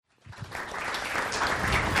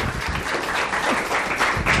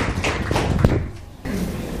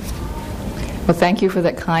Well, thank you for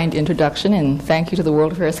that kind introduction, and thank you to the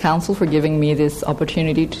World Affairs Council for giving me this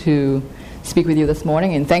opportunity to speak with you this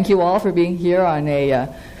morning. And thank you all for being here on a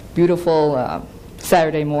beautiful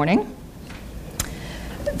Saturday morning.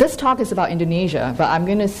 This talk is about Indonesia, but I'm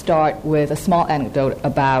going to start with a small anecdote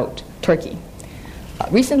about Turkey.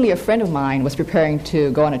 Recently, a friend of mine was preparing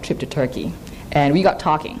to go on a trip to Turkey, and we got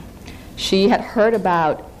talking. She had heard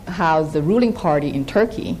about how the ruling party in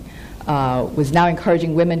Turkey was now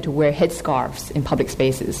encouraging women to wear headscarves in public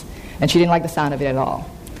spaces, and she didn't like the sound of it at all.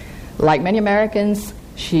 Like many Americans,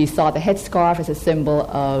 she saw the headscarf as a symbol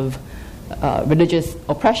of religious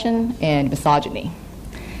oppression and misogyny.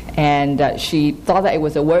 And she thought that it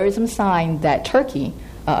was a worrisome sign that Turkey,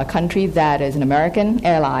 a country that is an American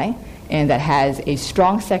ally and that has a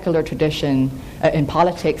strong secular tradition in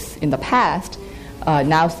politics in the past,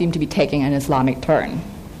 now seemed to be taking an Islamic turn.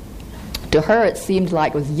 To her, it seemed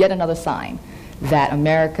like it was yet another sign that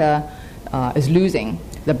America is losing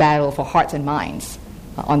the battle for hearts and minds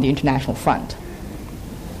on the international front.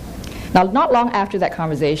 Now, not long after that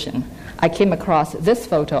conversation, I came across this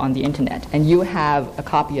photo on the internet, and you have a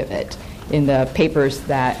copy of it in the papers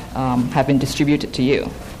that have been distributed to you.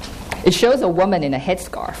 It shows a woman in a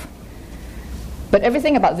headscarf. But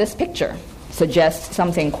everything about this picture suggests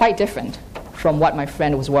something quite different from what my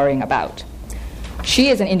friend was worrying about. She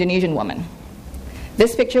is an Indonesian woman.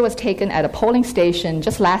 This picture was taken at a polling station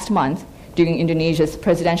just last month during Indonesia's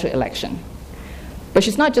presidential election. But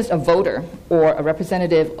she's not just a voter or a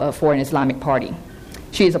representative for an Islamic party.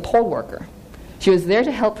 She is a poll worker. She was there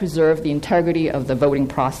to help preserve the integrity of the voting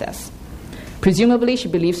process. Presumably, she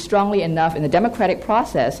believes strongly enough in the democratic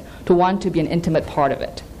process to want to be an intimate part of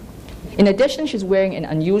it. In addition, she's wearing an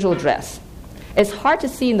unusual dress. It's hard to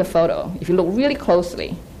see in the photo. If you look really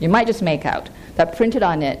closely, you might just make out that printed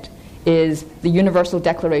on it is the Universal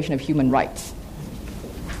Declaration of Human Rights.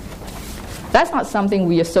 That's not something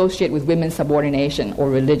we associate with women's subordination or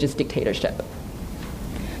religious dictatorship.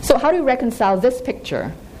 So how do we reconcile this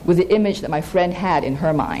picture with the image that my friend had in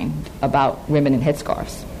her mind about women in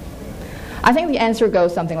headscarves? I think the answer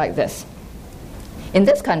goes something like this. In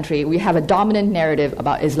this country, we have a dominant narrative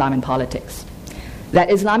about Islam and politics, that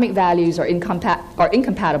Islamic values are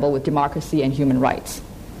incompatible with democracy and human rights.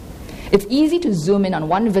 It's easy to zoom in on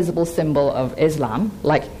one visible symbol of Islam,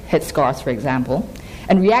 like headscarves, for example,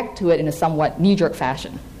 and react to it in a somewhat knee-jerk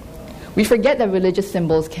fashion. We forget that religious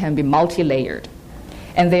symbols can be multi-layered,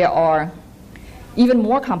 and they are even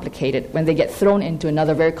more complicated when they get thrown into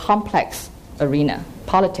another very complex arena,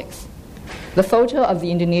 politics. The photo of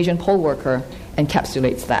the Indonesian poll worker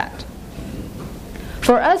encapsulates that.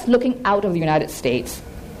 For us looking out of the United States,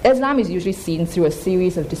 Islam is usually seen through a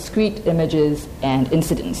series of discrete images and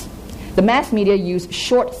incidents. The mass media use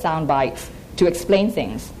short sound bites to explain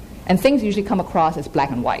things, and things usually come across as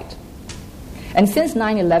black and white. And since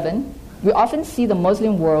 9/11, we often see the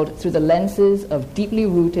Muslim world through the lenses of deeply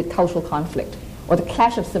rooted cultural conflict, or the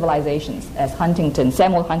clash of civilizations, as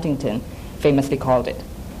Samuel Huntington famously called it.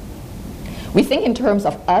 We think in terms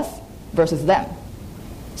of us versus them.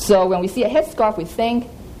 So when we see a headscarf, we think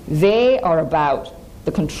they are about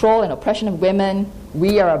the control and oppression of women,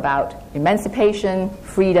 we are about emancipation,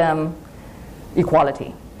 freedom,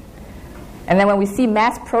 equality. And then when we see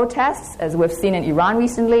mass protests, as we've seen in Iran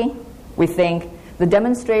recently, we think the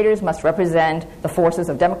demonstrators must represent the forces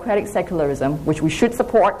of democratic secularism, which we should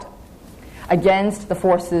support, against the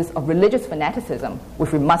forces of religious fanaticism,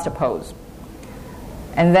 which we must oppose.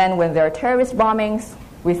 And then when there are terrorist bombings,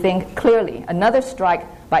 we think clearly another strike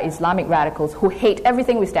by Islamic radicals who hate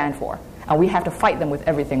everything we stand for, and we have to fight them with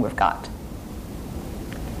everything we've got.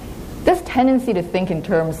 This tendency to think in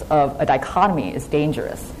terms of a dichotomy is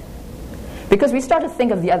dangerous, because we start to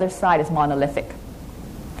think of the other side as monolithic.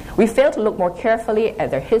 We fail to look more carefully at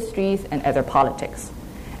their histories and at their politics.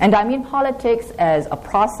 And I mean politics as a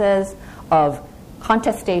process of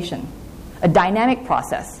contestation, a dynamic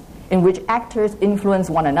process in which actors influence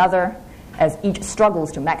one another as each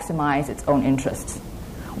struggles to maximize its own interests.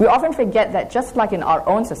 We often forget that just like in our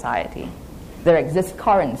own society, there exist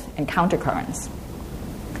currents and countercurrents.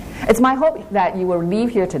 It's my hope that you will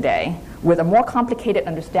leave here today with a more complicated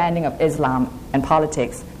understanding of Islam and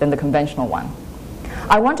politics than the conventional one.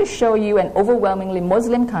 I want to show you an overwhelmingly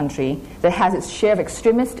Muslim country that has its share of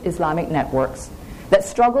extremist Islamic networks, that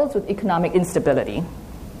struggles with economic instability,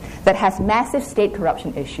 that has massive state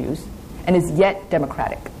corruption issues, and is yet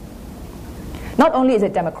democratic. Not only is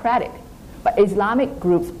it democratic, but Islamic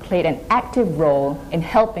groups played an active role in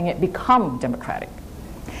helping it become democratic.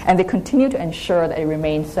 And they continue to ensure that it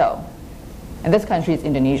remains so. And this country is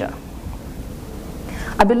Indonesia.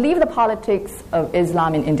 I believe the politics of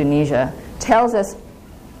Islam in Indonesia tells us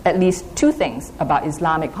at least two things about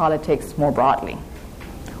Islamic politics more broadly.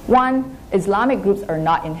 One, Islamic groups are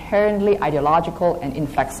not inherently ideological and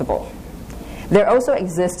inflexible. There also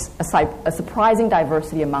exists a surprising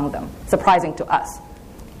diversity among them, surprising to us.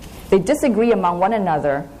 They disagree among one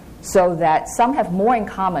another so that some have more in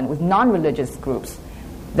common with non-religious groups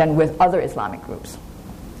than with other Islamic groups.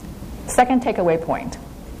 Second takeaway point.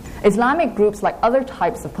 Islamic groups, like other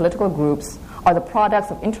types of political groups, are the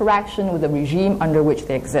products of interaction with the regime under which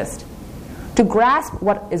they exist. To grasp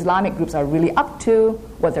what Islamic groups are really up to,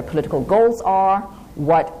 what their political goals are,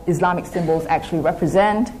 what Islamic symbols actually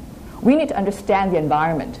represent, we need to understand the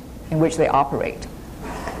environment in which they operate.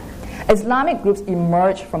 Islamic groups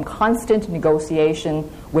emerge from constant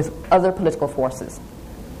negotiation with other political forces.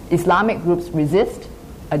 Islamic groups resist,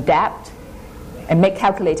 adapt, and make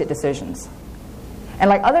calculated decisions. And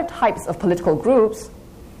like other types of political groups,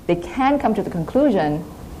 they can come to the conclusion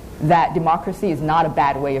that democracy is not a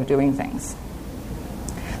bad way of doing things.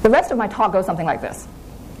 The rest of my talk goes something like this.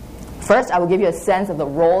 First, I will give you a sense of the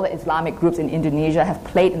role that Islamic groups in Indonesia have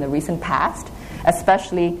played in the recent past,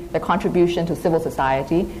 especially their contribution to civil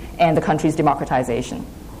society and the country's democratization.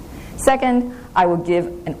 Second, I will give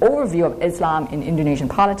an overview of Islam in Indonesian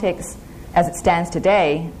politics as it stands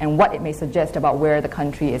today and what it may suggest about where the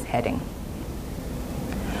country is heading.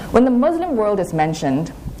 When the Muslim world is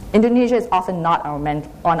mentioned, Indonesia is often not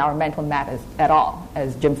on our mental map at all,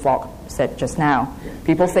 as Jim Falk said just now.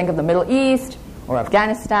 People think of the Middle East or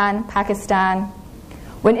Afghanistan, Pakistan.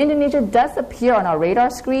 When Indonesia does appear on our radar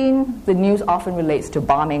screen, the news often relates to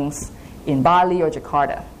bombings in Bali or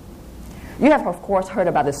Jakarta. You have, of course, heard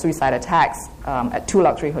about the suicide attacks at 2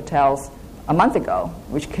 luxury hotels a month ago,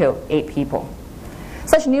 which killed 8 people.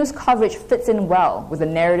 Such news coverage fits in well with the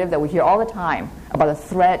narrative that we hear all the time about the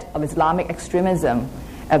threat of Islamic extremism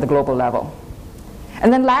at the global level.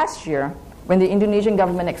 And then last year, when the Indonesian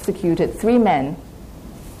government executed 3 men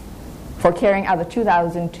for carrying out the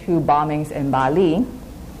 2002 bombings in Bali,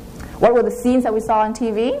 what were the scenes that we saw on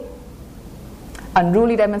TV?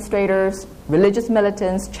 Unruly demonstrators, religious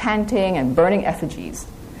militants chanting and burning effigies.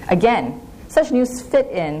 Again, such news fit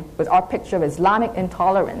in with our picture of Islamic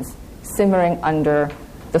intolerance simmering under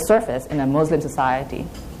the surface in a Muslim society.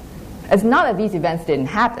 It's not that these events didn't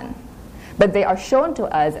happen, but they are shown to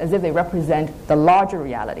us as if they represent the larger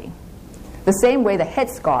reality, the same way the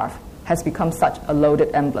headscarf has become such a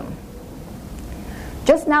loaded emblem.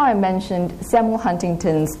 Just now I mentioned Samuel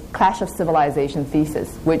Huntington's Clash of Civilization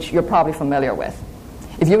thesis, which you're probably familiar with.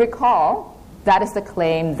 If you recall, that is the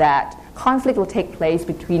claim that conflict will take place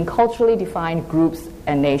between culturally defined groups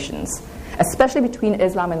and nations, especially between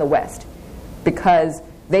Islam and the West, because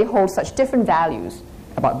they hold such different values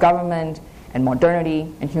about government and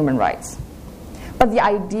modernity and human rights. But the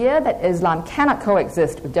idea that Islam cannot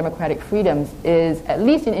coexist with democratic freedoms is, at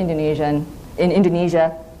least in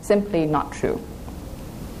Indonesia, simply not true.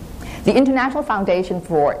 The International Foundation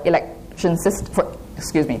for the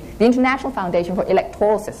International Foundation for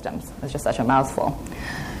Electoral Systems, that's just such a mouthful,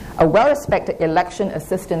 a well-respected election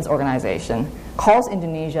assistance organization, calls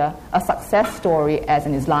Indonesia a success story as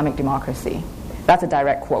an Islamic democracy. That's a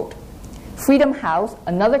direct quote. Freedom House,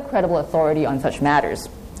 another credible authority on such matters,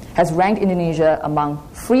 has ranked Indonesia among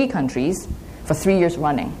free countries for 3 years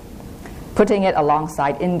running, putting it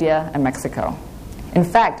alongside India and Mexico. In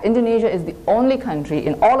fact, Indonesia is the only country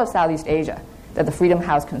in all of Southeast Asia that the Freedom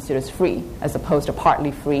House considers free, as opposed to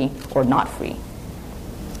partly free or not free.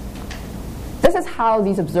 This is how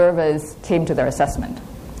these observers came to their assessment.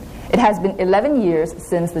 It has been 11 years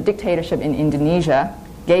since the dictatorship in Indonesia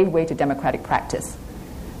gave way to democratic practice.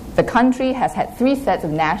 The country has had 3 sets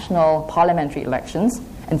of national parliamentary elections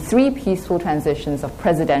and 3 peaceful transitions of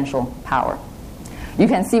presidential power. You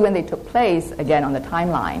can see when they took place, again, on the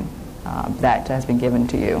timeline that has been given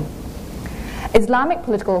to you. Islamic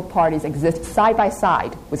political parties exist side by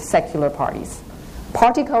side with secular parties.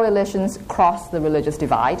 Party coalitions cross the religious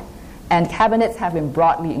divide, and cabinets have been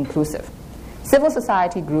broadly inclusive. Civil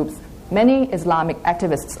society groups, many Islamic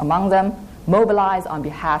activists among them, mobilize on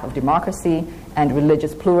behalf of democracy and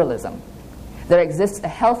religious pluralism. There exists a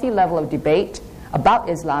healthy level of debate about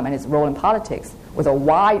Islam and its role in politics, with a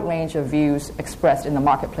wide range of views expressed in the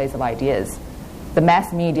marketplace of ideas. The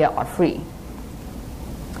mass media are free.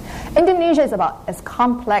 Indonesia is about as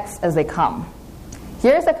complex as they come.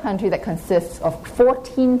 Here's a country that consists of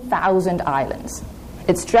 14,000 islands.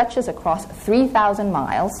 It stretches across 3,000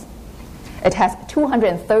 miles. It has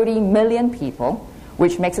 230 million people,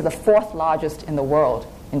 which makes it the 4th largest in the world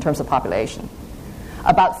in terms of population.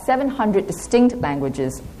 About 700 distinct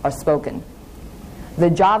languages are spoken. The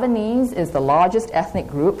Javanese is the largest ethnic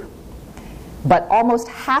group. But almost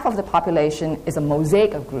half of the population is a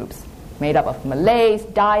mosaic of groups made up of Malays,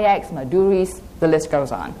 Dayaks, Maduris, the list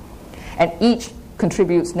goes on. And each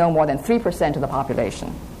contributes no more than 3% of the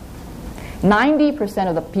population. 90%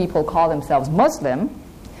 of the people call themselves Muslim,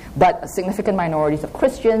 but significant minorities of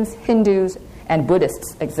Christians, Hindus, and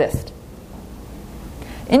Buddhists exist.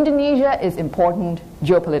 Indonesia is important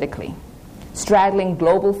geopolitically, straddling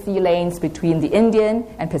global sea lanes between the Indian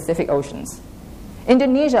and Pacific Oceans.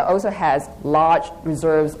 Indonesia also has large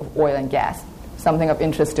reserves of oil and gas, something of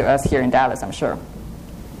interest to us here in Dallas, I'm sure.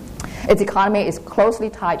 Its economy is closely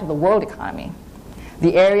tied to the world economy.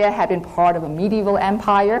 The area had been part of a medieval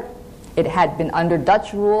empire. It had been under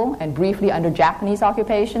Dutch rule and briefly under Japanese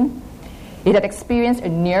occupation. It had experienced a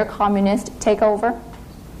near-communist takeover.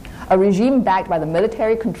 A regime backed by the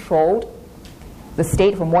military controlled the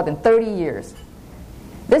state for more than 30 years.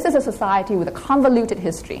 This is a society with a convoluted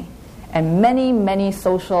history and many, many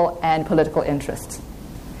social and political interests.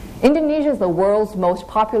 Indonesia is the world's most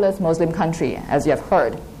populous Muslim country, as you have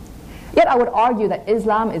heard. Yet I would argue that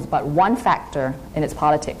Islam is but one factor in its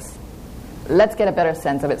politics. Let's get a better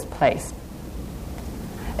sense of its place.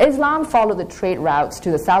 Islam followed the trade routes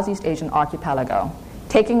to the Southeast Asian archipelago,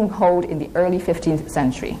 taking hold in the early 15th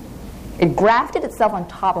century. It grafted itself on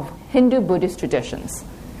top of Hindu-Buddhist traditions,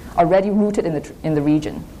 already rooted in the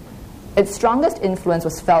region. Its strongest influence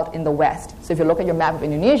was felt in the West. So if you look at your map of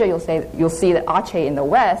Indonesia, you'll see that Aceh in the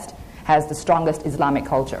West has the strongest Islamic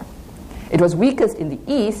culture. It was weakest in the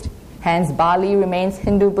East, hence Bali remains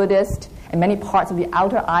Hindu-Buddhist, and many parts of the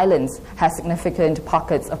outer islands have significant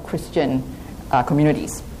pockets of Christian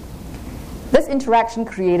communities. This interaction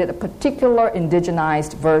created a particular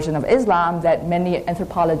indigenized version of Islam that many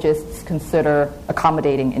anthropologists consider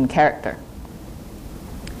accommodating in character.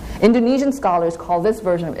 Indonesian scholars call this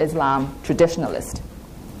version of Islam traditionalist.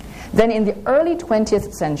 Then in the early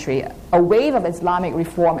 20th century, a wave of Islamic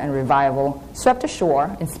reform and revival swept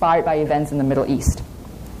ashore, inspired by events in the Middle East.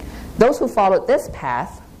 Those who followed this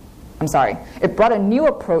path, it brought a new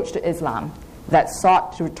approach to Islam that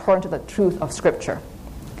sought to return to the truth of Scripture.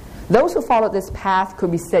 Those who followed this path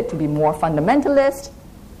could be said to be more fundamentalist,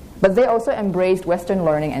 but they also embraced Western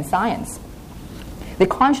learning and science. They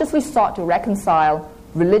consciously sought to reconcile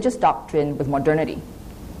religious doctrine with modernity.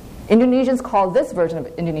 Indonesians call this version of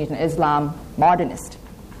Indonesian Islam modernist.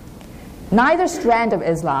 Neither strand of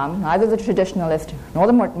Islam, neither the traditionalist nor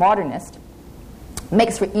the modernist,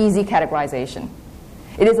 makes for easy categorization.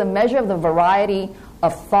 It is a measure of the variety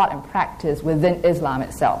of thought and practice within Islam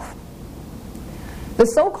itself. The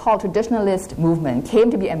so-called traditionalist movement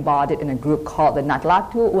came to be embodied in a group called the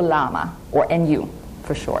Nahdlatul Ulama, or NU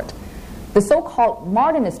for short. The so-called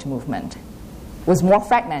modernist movement was more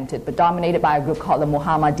fragmented but dominated by a group called the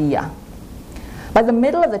Muhammadiyah. By the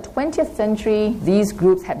middle of the 20th century, these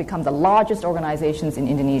groups had become the largest organizations in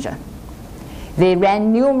Indonesia. They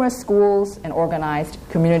ran numerous schools and organized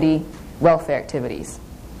community welfare activities.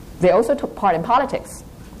 They also took part in politics.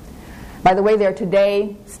 By the way, they are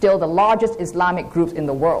today still the largest Islamic groups in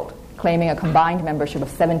the world, claiming a combined membership of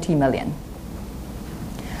 70 million.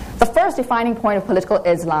 The first defining point of political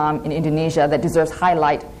Islam in Indonesia that deserves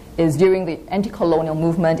highlight is during the anti-colonial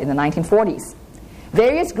movement in the 1940s.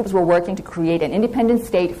 Various groups were working to create an independent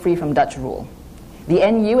state free from Dutch rule. The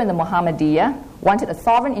NU and the Muhammadiyah wanted a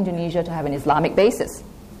sovereign Indonesia to have an Islamic basis.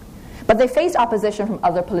 But they faced opposition from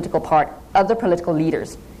other political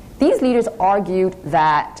leaders. These leaders argued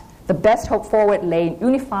that the best hope forward lay in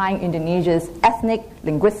unifying Indonesia's ethnic,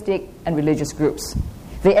 linguistic, and religious groups.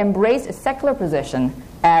 They embraced a secular position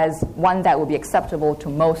as one that would be acceptable to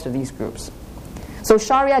most of these groups. So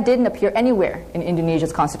Sharia didn't appear anywhere in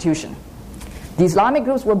Indonesia's constitution. The Islamic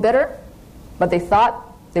groups were bitter, but they thought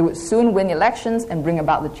they would soon win elections and bring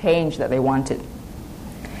about the change that they wanted.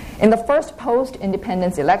 In the first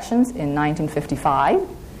post-independence elections in 1955,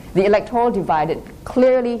 the electoral divided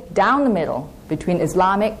clearly down the middle between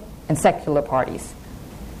Islamic and secular parties.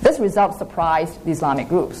 This result surprised the Islamic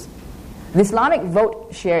groups. The Islamic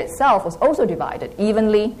vote share itself was also divided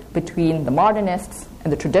evenly between the modernists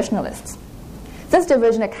and the traditionalists. This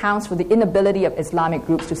division accounts for the inability of Islamic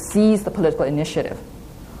groups to seize the political initiative.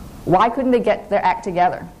 Why couldn't they get their act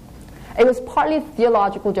together? It was partly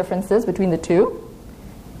theological differences between the two,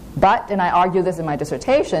 but, and I argue this in my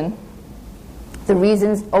dissertation, the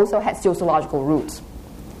reasons also had sociological roots.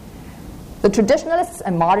 The traditionalists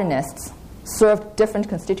and modernists served different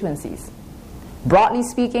constituencies. Broadly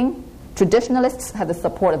speaking, traditionalists had the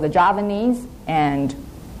support of the Javanese and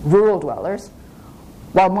rural dwellers,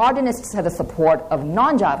 while modernists had the support of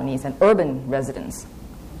non-Javanese and urban residents.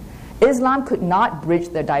 Islam could not bridge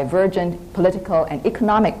their divergent political and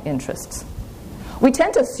economic interests. We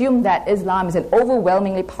tend to assume that Islam is an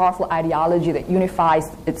overwhelmingly powerful ideology that unifies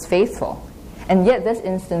its faithful, and yet this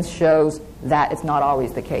instance shows that it's not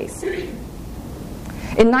always the case.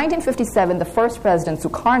 In 1957, the first president,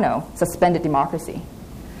 Sukarno, suspended democracy.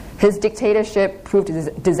 His dictatorship proved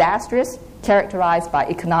disastrous, characterized by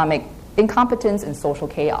economic incompetence and social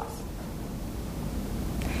chaos.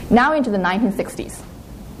 Now into the 1960s.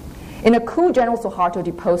 In a coup, General Suharto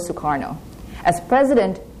deposed Sukarno. As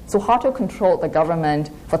president, Suharto controlled the government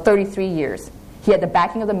for 33 years. He had the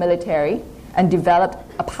backing of the military and developed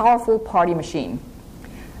a powerful party machine.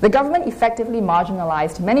 The government effectively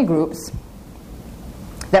marginalized many groups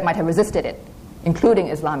that might have resisted it, including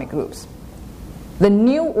Islamic groups. The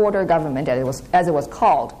New Order government, as it was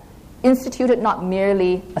called, instituted not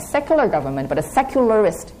merely a secular government, but a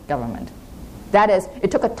secularist government. That is,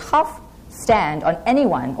 it took a tough stand on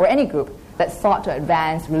anyone or any group that sought to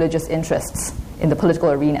advance religious interests in the political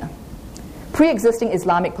arena. Pre-existing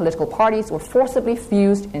Islamic political parties were forcibly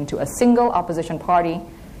fused into a single opposition party,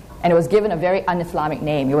 and it was given a very un-Islamic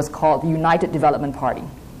name. It was called the United Development Party.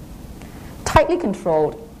 Tightly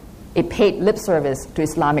controlled, it paid lip service to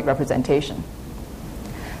Islamic representation.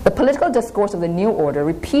 The political discourse of the New Order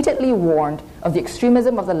repeatedly warned of the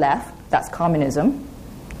extremism of the left, that's communism,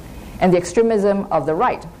 and the extremism of the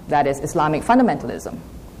right, that is Islamic fundamentalism.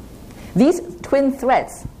 These twin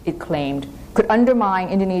threats, it claimed, could undermine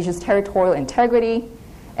Indonesia's territorial integrity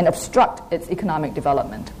and obstruct its economic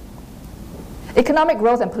development. Economic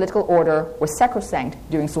growth and political order were sacrosanct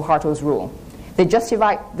during Suharto's rule. They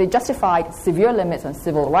justified severe limits on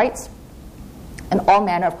civil rights and all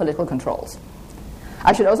manner of political controls.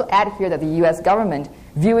 I should also add here that the U.S. government,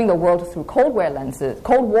 viewing the world through Cold War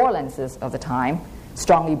lenses of the time,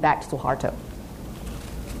 strongly backed Suharto.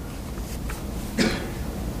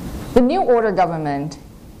 The New Order government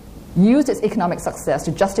used its economic success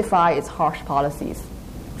to justify its harsh policies.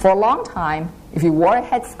 For a long time, if you wore a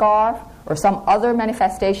headscarf or some other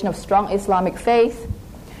manifestation of strong Islamic faith,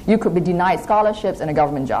 you could be denied scholarships and a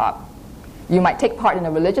government job. You might take part in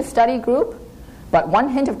a religious study group, but one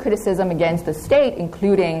hint of criticism against the state,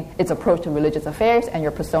 including its approach to religious affairs, and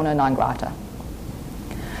your persona non grata.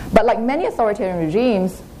 But like many authoritarian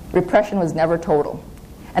regimes, repression was never total.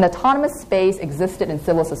 An autonomous space existed in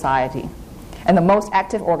civil society, and the most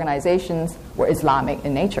active organizations were Islamic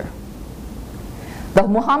in nature. The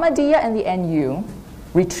Muhammadiyah and the NU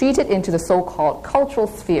retreated into the so-called cultural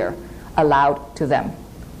sphere allowed to them.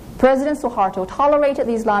 President Suharto tolerated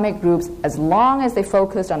the Islamic groups as long as they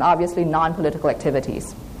focused on obviously non-political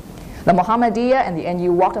activities. The Muhammadiyah and the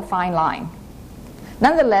NU walked a fine line.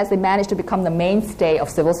 Nonetheless, they managed to become the mainstay of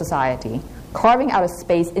civil society, carving out a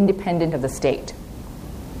space independent of the state.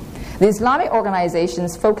 The Islamic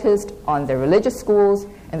organizations focused on their religious schools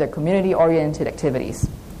and their community-oriented activities.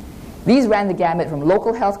 These ran the gamut from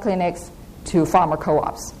local health clinics to farmer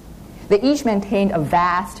co-ops. They each maintained a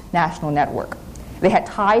vast national network. They had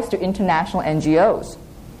ties to international NGOs.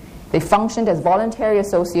 They functioned as voluntary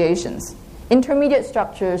associations, intermediate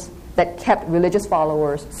structures that kept religious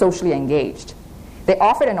followers socially engaged. They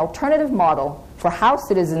offered an alternative model for how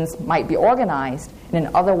citizens might be organized in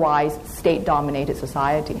an otherwise state-dominated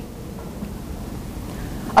society.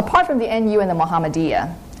 Apart from the NU and the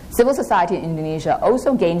Muhammadiyah, civil society in Indonesia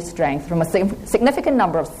also gained strength from a significant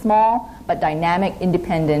number of small but dynamic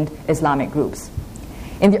independent Islamic groups.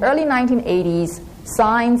 In the early 1980s,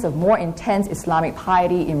 signs of more intense Islamic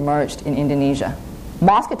piety emerged in Indonesia.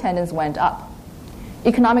 Mosque attendance went up.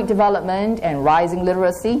 Economic development and rising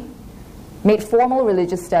literacy made formal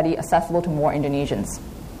religious study accessible to more Indonesians.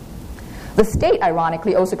 The state,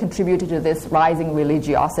 ironically, also contributed to this rising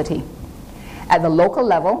religiosity. At the local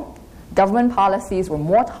level, government policies were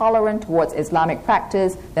more tolerant towards Islamic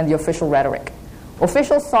practice than the official rhetoric.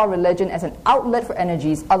 Officials saw religion as an outlet for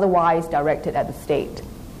energies otherwise directed at the state.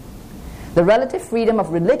 The relative freedom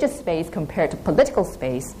of religious space compared to political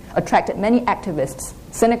space attracted many activists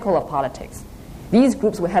cynical of politics. These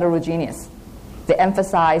groups were heterogeneous. They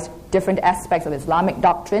emphasized different aspects of Islamic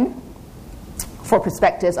doctrine for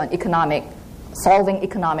perspectives on solving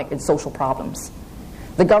economic and social problems.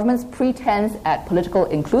 The government's pretense at political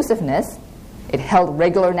inclusiveness, it held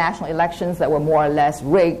regular national elections that were more or less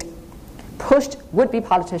rigged, pushed would-be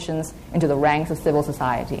politicians into the ranks of civil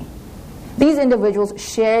society. These individuals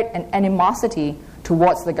shared an animosity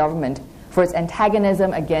towards the government for its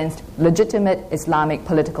antagonism against legitimate Islamic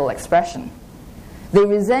political expression. They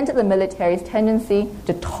resented the military's tendency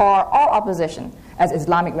to tar all opposition as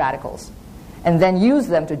Islamic radicals, and then use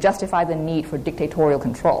them to justify the need for dictatorial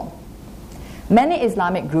control. Many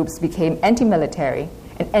Islamic groups became anti-military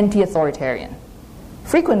and anti-authoritarian.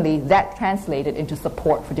 Frequently, that translated into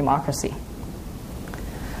support for democracy.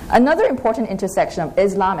 Another important intersection of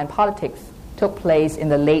Islam and politics took place in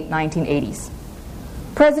the late 1980s.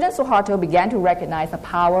 President Suharto began to recognize the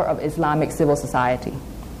power of Islamic civil society.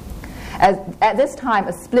 At this time,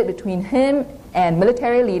 a split between him and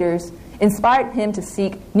military leaders inspired him to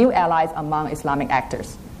seek new allies among Islamic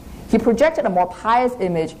actors. He projected a more pious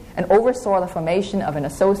image and oversaw the formation of an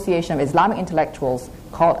association of Islamic intellectuals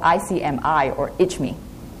called ICMI, or ICMI.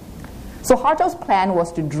 Suharto's plan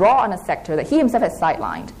was to draw on a sector that he himself had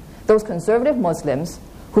sidelined, those conservative Muslims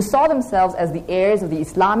who saw themselves as the heirs of the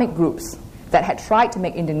Islamic groups that had tried to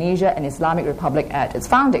make Indonesia an Islamic republic at its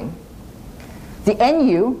founding. The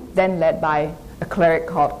NU, then led by a cleric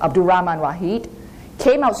called Abdurrahman Wahid,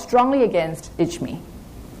 came out strongly against ICMI.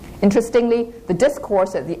 Interestingly, the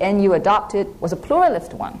discourse that the NU adopted was a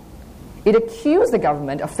pluralist one. It accused the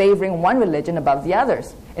government of favoring one religion above the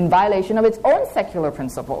others, in violation of its own secular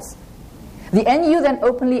principles. The NU then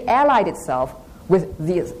openly allied itself with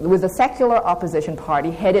the secular opposition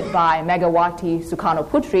party headed by Megawati Sukarno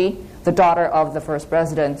Putri, the daughter of the first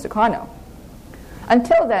president, Sukarno.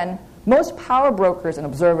 Until then, most power brokers and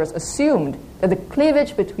observers assumed that the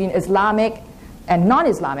cleavage between Islamic and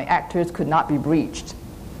non-Islamic actors could not be breached.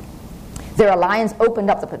 Their alliance opened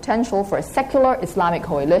up the potential for a secular Islamic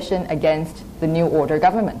coalition against the New Order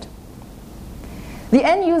government. The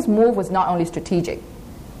NU's move was not only strategic.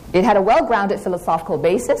 It had a well-grounded philosophical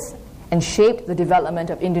basis and shaped the development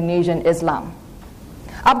of Indonesian Islam.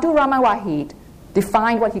 Abdurrahman Wahid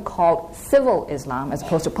defined what he called civil Islam as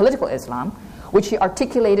opposed to political Islam, which he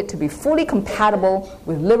articulated to be fully compatible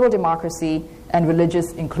with liberal democracy and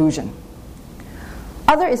religious inclusion.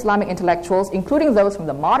 Other Islamic intellectuals, including those from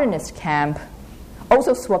the modernist camp,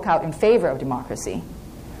 also spoke out in favor of democracy.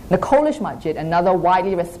 Nakolish Masjid, another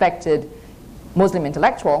widely respected Muslim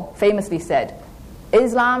intellectual, famously said,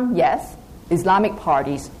 "Islam, yes. Islamic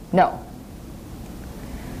parties, no."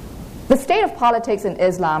 The state of politics in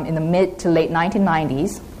Islam in the mid to late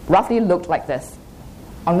 1990s roughly looked like this.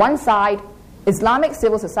 On one side, Islamic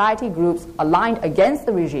civil society groups aligned against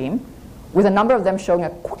the regime, with a number of them showing a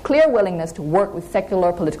clear willingness to work with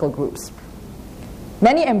secular political groups.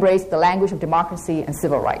 Many embraced the language of democracy and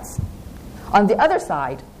civil rights. On the other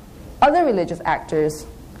side, other religious actors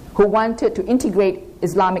who wanted to integrate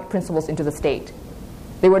Islamic principles into the state.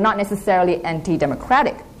 They were not necessarily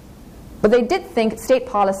anti-democratic, but they did think state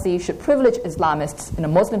policy should privilege Islamists in a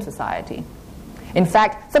Muslim society. In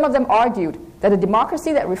fact, some of them argued that a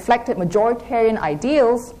democracy that reflected majoritarian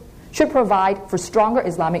ideals should provide for stronger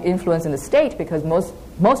Islamic influence in the state because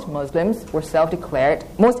most Muslims were self-declared,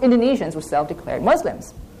 most Indonesians were self-declared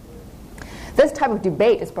Muslims. This type of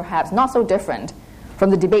debate is perhaps not so different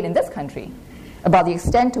from the debate in this country about the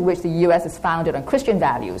extent to which the U.S. is founded on Christian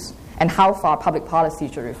values and how far public policy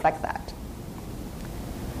should reflect that.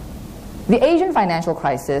 The Asian financial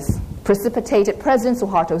crisis precipitated President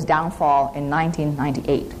Suharto's downfall in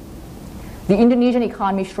 1998. The Indonesian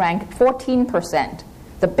economy shrank 14%,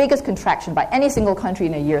 the biggest contraction by any single country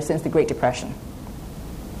in a year since the Great Depression.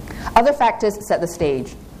 Other factors set the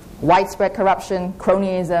stage: widespread corruption,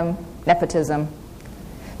 cronyism, nepotism.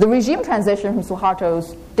 The regime transition from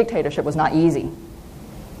Suharto's dictatorship was not easy.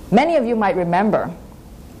 Many of you might remember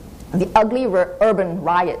the ugly urban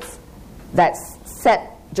riots that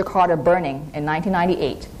set Jakarta burning in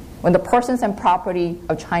 1998, when the persons and property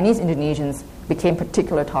of Chinese Indonesians became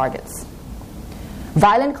particular targets.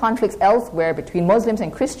 Violent conflicts elsewhere between Muslims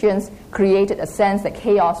and Christians created a sense that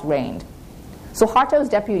chaos reigned. Suharto's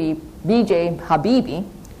deputy, B.J. Habibie,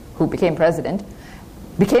 who became president,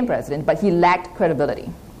 but he lacked credibility.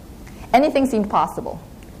 Anything seemed possible.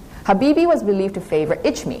 Habibie was believed to favor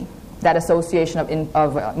ICMI, that association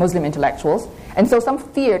of Muslim intellectuals, and so some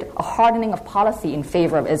feared a hardening of policy in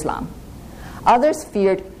favor of Islam. Others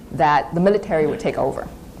feared that the military would take over.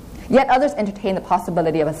 Yet others entertained the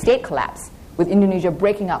possibility of a state collapse, with Indonesia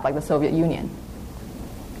breaking up like the Soviet Union.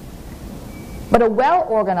 But a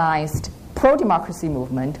well-organized pro-democracy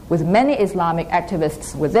movement with many Islamic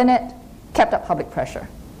activists within it kept up public pressure.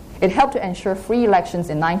 It helped to ensure free elections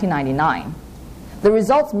in 1999. The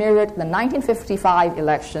results mirrored the 1955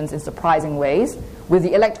 elections in surprising ways, with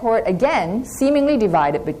the electorate again seemingly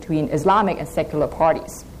divided between Islamic and secular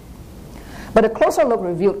parties. But a closer look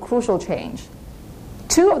revealed crucial change.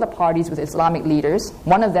 Two of the parties with Islamic leaders,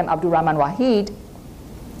 one of them Abdurrahman Wahid,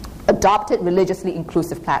 adopted religiously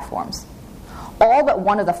inclusive platforms. All but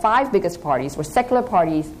one of the five biggest parties were secular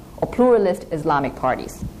parties or pluralist Islamic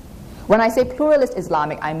parties. When I say pluralist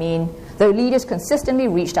Islamic, I mean their leaders consistently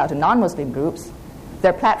reached out to non-Muslim groups.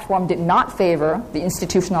 Their platform did not favor the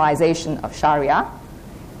institutionalization of Sharia,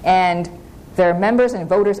 and their members and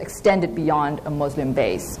voters extended beyond a Muslim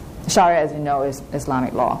base. Sharia, as you know, is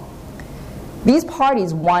Islamic law. These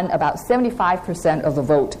parties won about 75% of the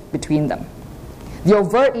vote between them. The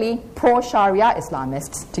overtly pro-Sharia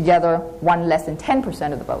Islamists together won less than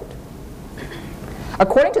 10% of the vote.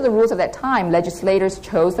 According to the rules of that time, legislators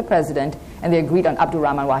chose the president and they agreed on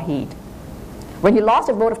Abdurrahman Wahid. When he lost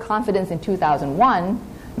a vote of confidence in 2001,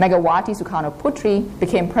 Megawati Sukarnoputri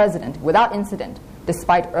became president without incident,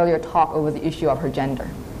 despite earlier talk over the issue of her gender.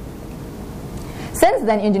 Since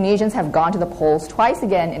then, Indonesians have gone to the polls twice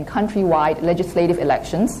again in countrywide legislative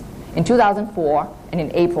elections, in 2004 and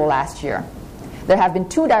in April last year. There have been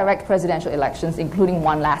 2 direct presidential elections, including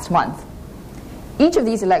one last month. Each of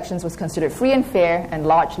these elections was considered free and fair and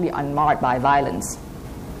largely unmarred by violence.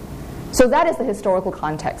 So that is the historical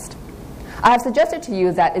context. I have suggested to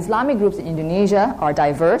you that Islamic groups in Indonesia are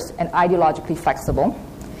diverse and ideologically flexible.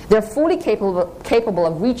 They're fully capable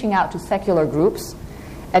of reaching out to secular groups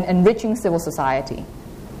and enriching civil society.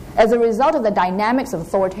 As a result of the dynamics of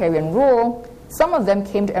authoritarian rule, some of them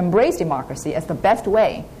came to embrace democracy as the best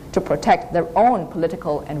way to protect their own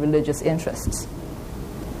political and religious interests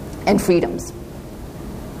and freedoms.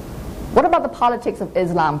 What about the politics of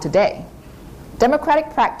Islam today? Democratic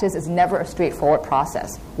practice is never a straightforward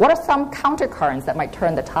process. What are some countercurrents that might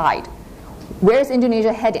turn the tide? Where is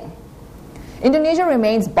Indonesia heading? Indonesia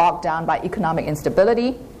remains bogged down by economic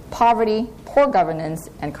instability, poverty, poor governance,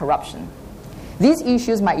 and corruption. These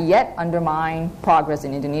issues might yet undermine progress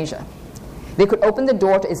in Indonesia. They could open the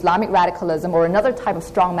door to Islamic radicalism or another type of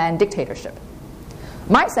strongman dictatorship.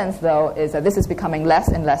 My sense, though, is that this is becoming less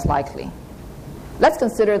and less likely. Let's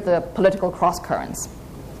consider the political cross-currents.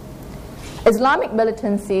 Islamic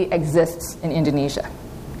militancy exists in Indonesia.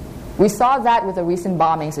 We saw that with the recent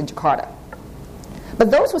bombings in Jakarta.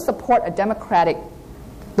 But those who support a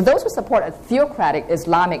theocratic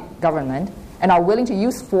Islamic government and are willing to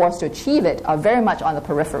use force to achieve it are very much on the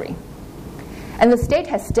periphery. And the state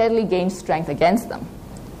has steadily gained strength against them.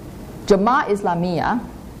 Jemaah Islamiyah,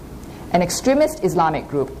 an extremist Islamic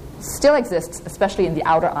group, still exists, especially in the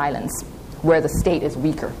outer islands, where the state is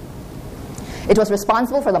weaker. It was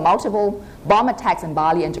responsible for the multiple bomb attacks in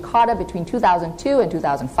Bali and Jakarta between 2002 and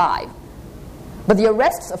 2005. But the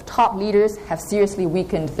arrests of top leaders have seriously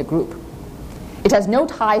weakened the group. It has no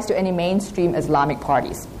ties to any mainstream Islamic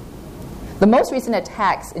parties. The most recent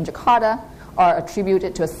attacks in Jakarta are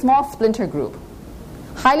attributed to a small splinter group,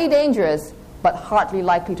 highly dangerous but hardly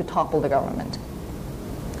likely to topple the government.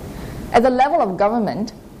 At the level of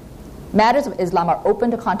government, matters of Islam are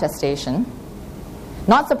open to contestation,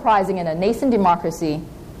 not surprising in a nascent democracy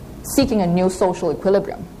seeking a new social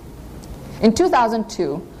equilibrium. In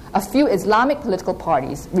 2002, a few Islamic political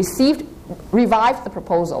parties revived the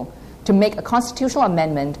proposal to make a constitutional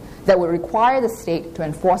amendment that would require the state to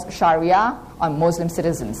enforce Sharia on Muslim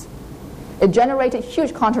citizens. It generated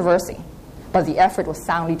huge controversy, but the effort was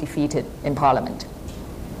soundly defeated in Parliament.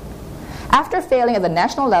 After failing at the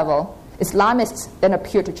national level, Islamists then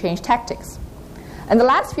appeared to change tactics. In the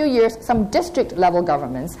last few years, some district-level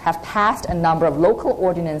governments have passed a number of local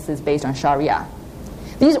ordinances based on Sharia.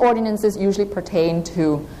 These ordinances usually pertain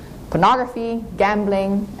to pornography,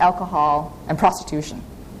 gambling, alcohol, and prostitution.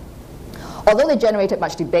 Although they generated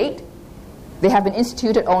much debate, they have been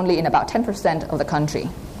instituted only in about 10% of the country.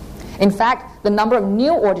 In fact, the number of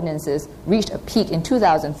new ordinances reached a peak in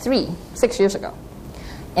 2003, 6 years ago,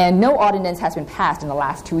 and no ordinance has been passed in the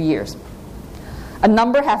last 2 years. A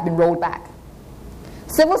number have been rolled back.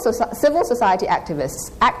 Civil society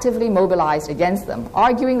activists actively mobilized against them,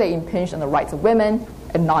 arguing they impinged on the rights of women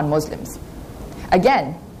and non-Muslims.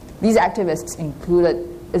 Again, these activists included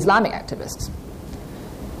Islamic activists.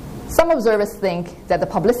 Some observers think that the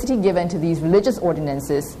publicity given to these religious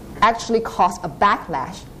ordinances actually caused a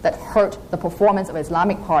backlash that hurt the performance of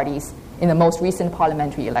Islamic parties in the most recent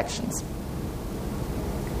parliamentary elections.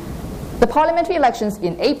 The parliamentary elections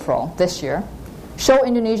in April this year show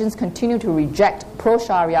Indonesians continue to reject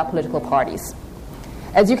pro-Sharia political parties.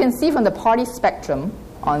 As you can see from the party spectrum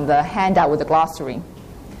on the handout with the glossary,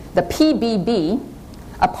 the PBB,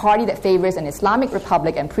 a party that favors an Islamic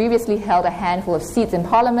republic and previously held a handful of seats in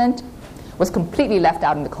parliament, was completely left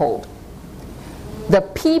out in the cold. The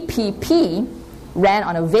PPP ran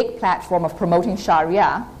on a vague platform of promoting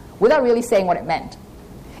Sharia without really saying what it meant.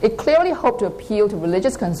 It clearly hoped to appeal to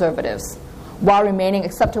religious conservatives while remaining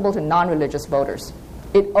acceptable to non-religious voters.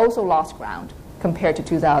 It also lost ground compared to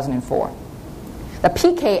 2004. The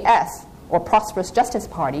PKS, or Prosperous Justice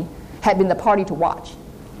Party, had been the party to watch.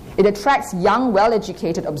 It attracts young,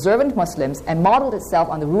 well-educated, observant Muslims and modeled itself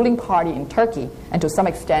on the ruling party in Turkey and to some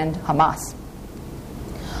extent Hamas.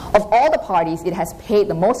 Of all the parties, it has paid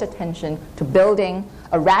the most attention to building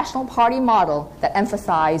a rational party model that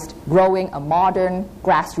emphasized growing a modern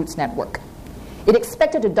grassroots network. It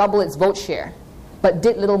expected to double its vote share, but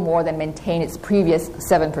did little more than maintain its previous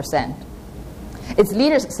 7%. Its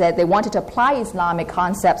leaders said they wanted to apply Islamic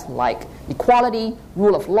concepts like equality,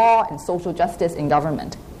 rule of law, and social justice in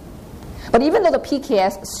government. But even though the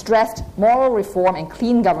PKS stressed moral reform and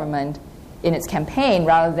clean government in its campaign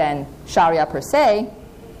rather than Sharia per se,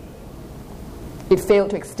 it failed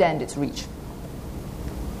to extend its reach.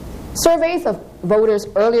 Surveys of voters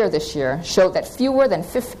earlier this year showed that fewer than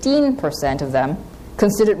 15% of them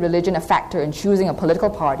considered religion a factor in choosing a political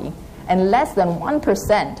party, and less than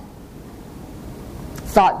 1%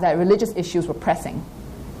 thought that religious issues were pressing.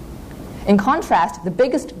 In contrast, the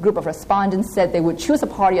biggest group of respondents said they would choose a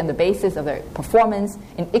party on the basis of their performance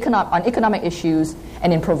on economic issues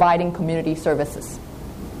and in providing community services.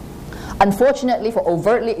 Unfortunately for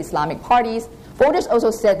overtly Islamic parties, voters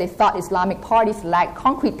also said they thought Islamic parties lacked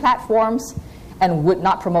concrete platforms and would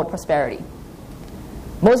not promote prosperity.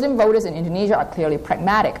 Muslim voters in Indonesia are clearly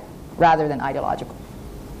pragmatic rather than ideological.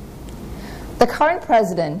 The current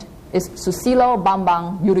president is Susilo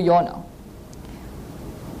Bambang Yudhoyono,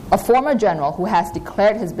 a former general who has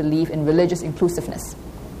declared his belief in religious inclusiveness.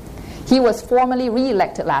 He was formally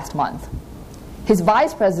re-elected last month. His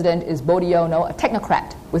vice president is Bodhiono, a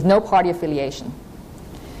technocrat with no party affiliation.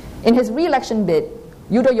 In his re-election bid,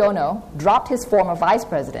 Yudhoyono dropped his former vice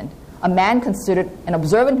president, a man considered an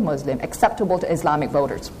observant Muslim acceptable to Islamic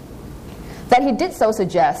voters. That he did so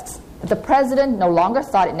suggests that the president no longer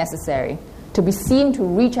thought it necessary to be seen to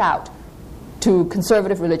reach out to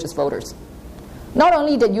conservative religious voters. Not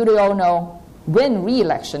only did Yudhoyono win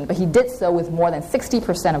re-election, but he did so with more than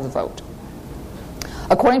 60% of the vote.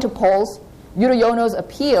 According to polls, Yudhoyono's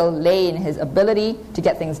appeal lay in his ability to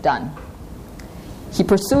get things done. He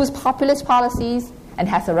pursues populist policies and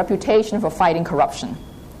has a reputation for fighting corruption.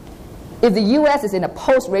 If the U.S. is in a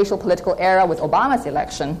post-racial political era with Obama's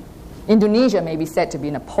election, Indonesia may be said to be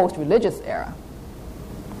in a post-religious era.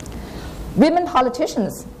 Women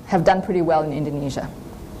politicians have done pretty well in Indonesia.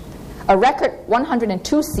 A record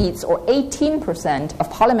 102 seats, or 18% of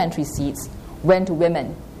parliamentary seats, went to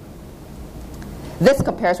women. This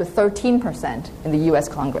compares with 13% in the U.S.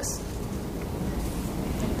 Congress.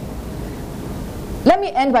 Let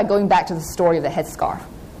me end by going back to the story of the headscarf.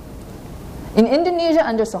 In Indonesia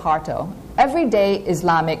under Suharto, everyday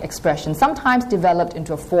Islamic expression sometimes developed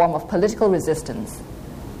into a form of political resistance.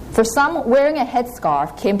 For some, wearing a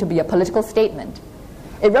headscarf came to be a political statement.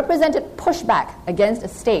 It represented pushback against a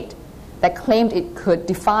state that claimed it could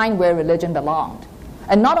define where religion belonged.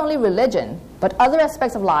 And not only religion, but other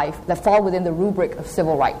aspects of life that fall within the rubric of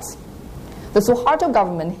civil rights. The Suharto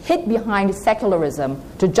government hid behind secularism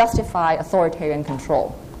to justify authoritarian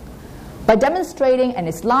control. By demonstrating an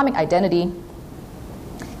Islamic identity,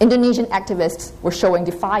 Indonesian activists were showing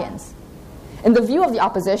defiance. In the view of the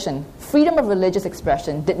opposition, freedom of religious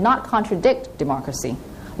expression did not contradict democracy.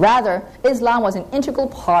 Rather, Islam was an integral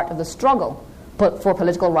part of the struggle for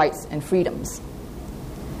political rights and freedoms.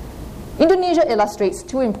 Indonesia illustrates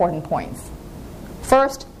two important points.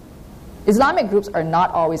 First, Islamic groups are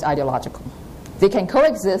not always ideological. They can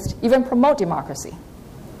coexist, even promote democracy.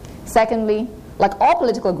 Secondly, like all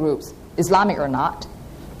political groups, Islamic or not,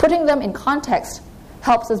 putting them in context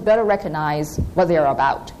helps us better recognize what they are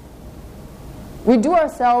about. We do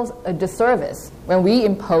ourselves a disservice when we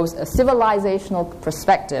impose a civilizational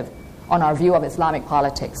perspective on our view of Islamic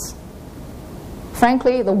politics.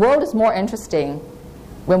 Frankly, the world is more interesting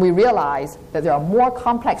when we realize that there are more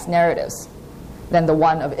complex narratives than the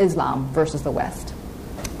one of Islam versus the West.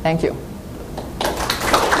 Thank you.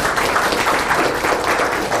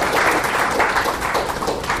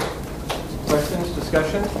 Questions,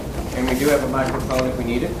 discussion? And we do have a microphone if we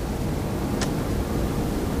need it.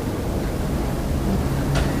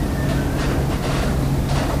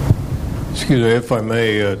 Excuse me, if I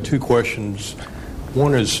may, two questions.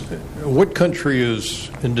 One is, what country is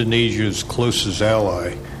Indonesia's closest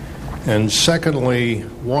ally? And secondly,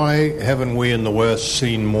 why haven't we in the West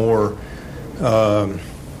seen more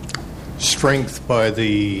strength by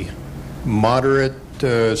the moderate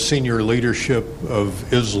senior leadership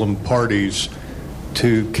of Islam parties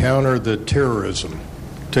to counter the terrorism,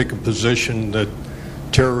 take a position that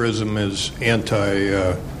terrorism is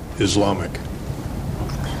anti-Islamic?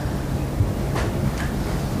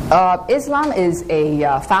 Islam is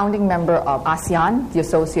a founding member of ASEAN, the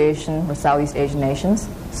Association for Southeast Asian Nations.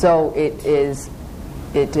 So it is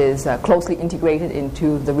closely integrated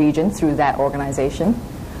into the region through that organization.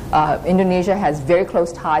 Indonesia has very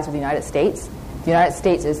close ties with the United States. The United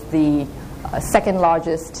States is the second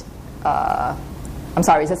largest.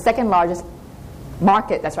 It's the second largest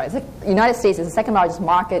market. That's right. The United States is the second largest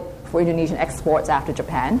market for Indonesian exports after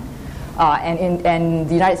Japan, and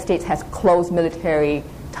the United States has close military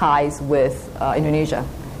ties with Indonesia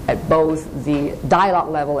at both the dialogue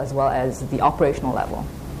level as well as the operational level.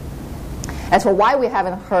 As for why we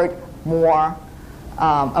haven't heard more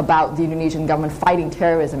about the Indonesian government fighting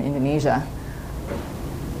terrorism in Indonesia,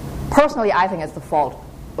 personally, I think it's the fault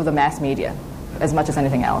of the mass media as much as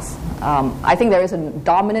anything else. I think there is a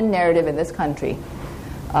dominant narrative in this country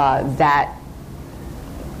that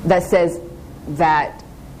says that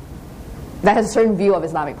has a certain view of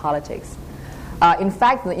Islamic politics. In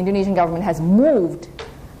fact, the Indonesian government has moved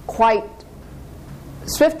quite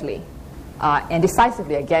swiftly and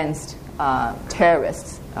decisively against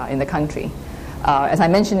terrorists in the country. As I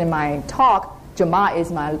mentioned in my talk,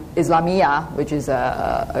 Jemaah Islamiyah, which is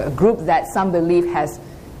a group that some believe has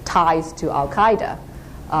ties to Al-Qaeda,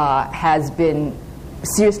 has been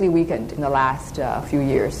seriously weakened in the last few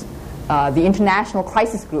years. The International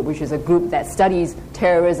Crisis Group, which is a group that studies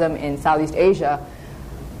terrorism in Southeast Asia,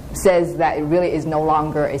 says that it really is no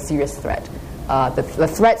longer a serious threat. The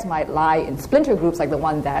threats might lie in splinter groups like the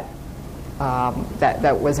one that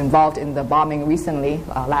was involved in the bombing recently,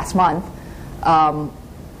 last month.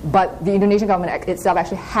 But the Indonesian government itself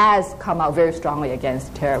actually has come out very strongly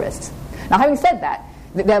against terrorists. Now, having said that,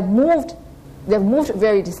 they've moved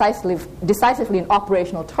very decisively in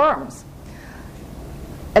operational terms.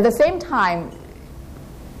 At the same time,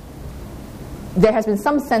 there has been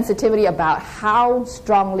some sensitivity about how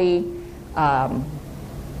strongly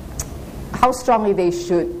they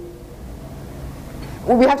should.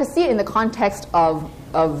 Well, we have to see it in the context of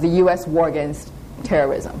the U.S. war against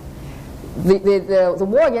terrorism. The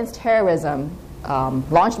war against terrorism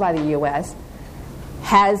launched by the U.S.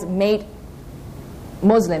 has made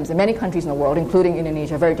Muslims in many countries in the world, including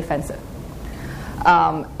Indonesia, very defensive.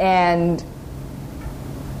 And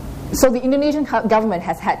so the Indonesian government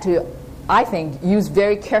has had to, I think, use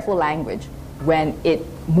very careful language when it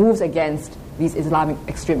moves against these Islamic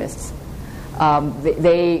extremists.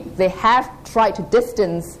 They have tried to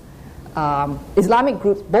distance Islamic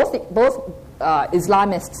groups, both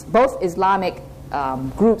Islamists, both Islamic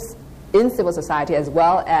groups in civil society as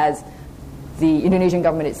well as the Indonesian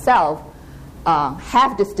government itself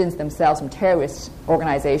have distanced themselves from terrorist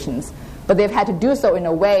organizations, but they've had to do so in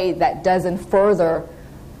a way that doesn't further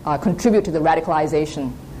contribute to the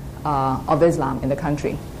radicalization of Islam in the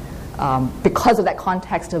country because of that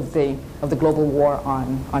context of the global war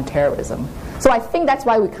on terrorism. So I think that's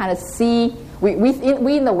why we kind of see we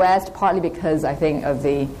in the West, partly because I think of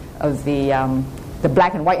the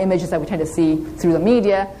black and white images that we tend to see through the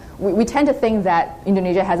media, we tend to think that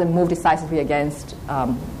Indonesia hasn't moved decisively against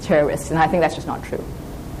terrorists, and I think that's just not true.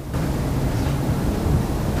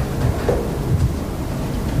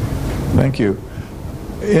 Thank you.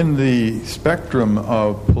 In the spectrum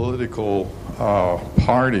of political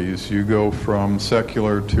parties, you go from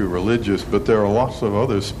secular to religious, but there are lots of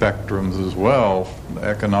other spectrums as well,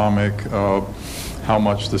 economic, how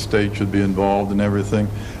much the state should be involved in everything.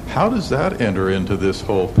 How does that enter into this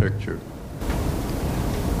whole picture?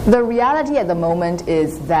 The reality at the moment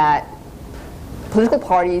is that political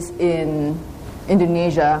parties in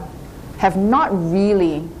Indonesia have not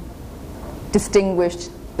really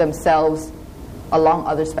distinguished themselves along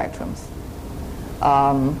other spectrums.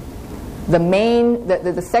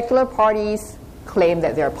 The secular parties claim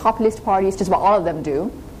that they're populist parties, just about all of them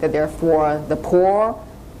do, that they're for the poor,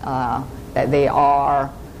 that they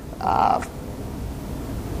are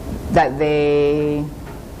that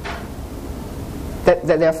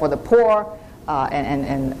they're for the poor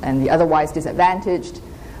and the otherwise disadvantaged,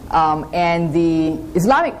 and the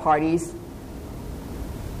Islamic parties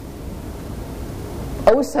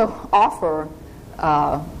also offer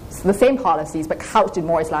the same policies but couched in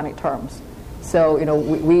more Islamic terms. So,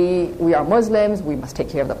 we are Muslims, we must take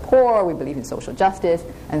care of the poor, we believe in social justice,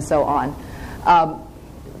 and so on.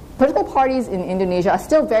 Political parties in Indonesia are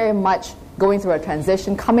still very much going through a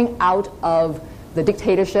transition, coming out of the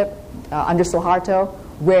dictatorship under Suharto,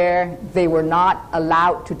 where they were not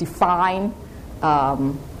allowed to define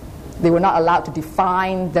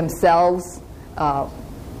themselves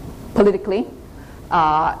politically.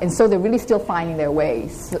 And so they're really still finding their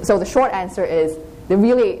ways. So the short answer is they're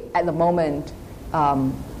really, at the moment,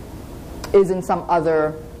 is in some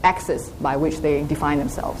other axis by which they define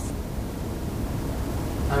themselves.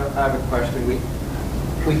 I have a question.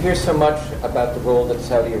 We hear so much about the role that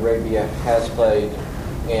Saudi Arabia has played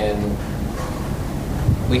in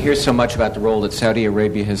We hear so much about the role that Saudi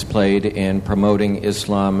Arabia has played in promoting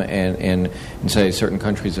Islam and in say, certain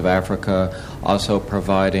countries of Africa, also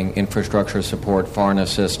providing infrastructure support, foreign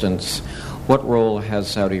assistance. What role has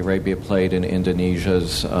Saudi Arabia played in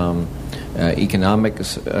Indonesia's economic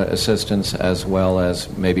assistance, as well as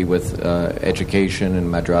maybe with education and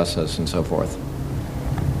madrasas and so forth?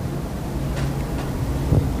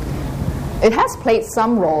 It has played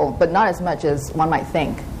some role, but not as much as one might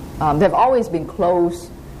think. There have always been close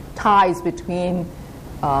ties between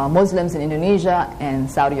Muslims in Indonesia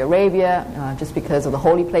and Saudi Arabia, just because of the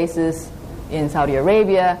holy places in Saudi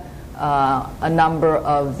Arabia. A number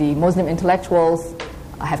of the Muslim intellectuals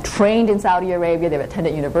have trained in Saudi Arabia. They've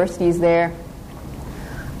attended universities there.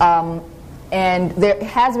 And there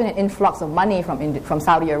has been an influx of money from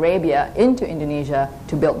Saudi Arabia into Indonesia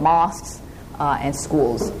to build mosques and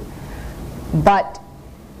schools. But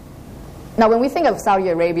now when we think of Saudi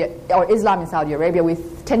Arabia, or Islam in Saudi Arabia, we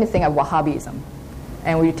tend to think of Wahhabism.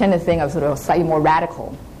 And we tend to think of sort of a slightly more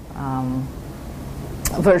radical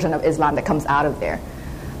version of Islam that comes out of there.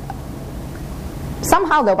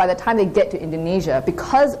 Somehow, though, by the time they get to Indonesia,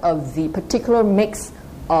 because of the particular mix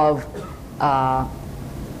of the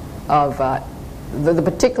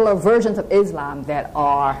particular versions of Islam that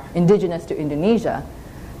are indigenous to Indonesia,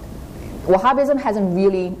 Wahhabism hasn't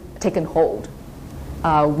really taken hold.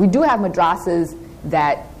 We do have madrasas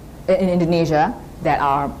that in Indonesia that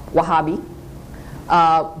are Wahhabi,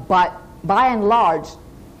 but by and large,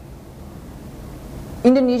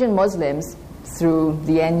 Indonesian Muslims, through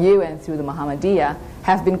the NU and through the Muhammadiyah,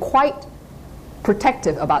 have been quite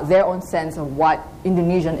protective about their own sense of what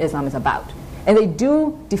Indonesian Islam is about. And they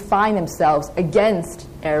do define themselves against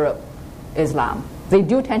Arab Islam. They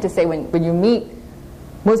do tend to say, when you meet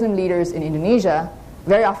Muslim leaders in Indonesia,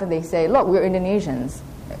 very often they say, look, we're Indonesians.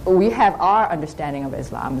 We have our understanding of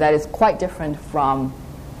Islam that is quite different from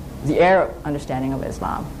the Arab understanding of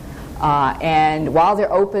Islam. And while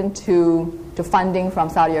they're open to funding from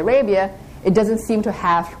Saudi Arabia, it doesn't seem to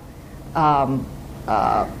have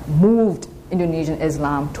moved Indonesian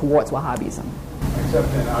Islam towards Wahhabism.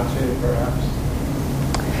 Except in Aceh, perhaps?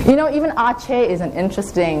 You know, even Aceh is an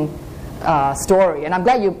interesting story, and I'm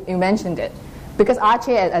glad you mentioned it. Because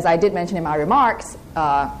Aceh, as I did mention in my remarks,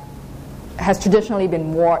 has traditionally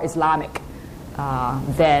been more Islamic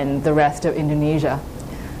than the rest of Indonesia.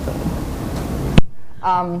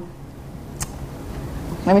 Let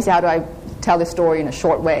me see, how do I tell this story in a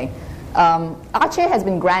short way? Aceh has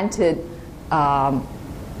been granted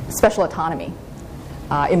special autonomy,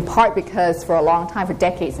 in part because for a long time, for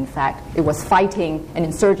decades in fact, it was fighting an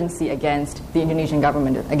insurgency against the Indonesian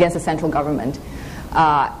government, against the central government.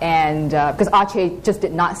 Because Aceh just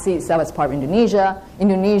did not see itself as part of Indonesia.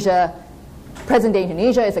 Present-day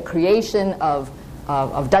Indonesia is a creation of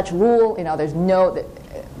Dutch rule. You know,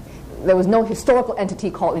 there was no historical entity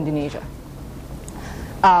called Indonesia.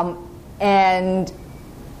 And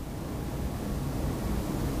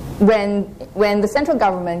when the central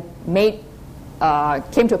government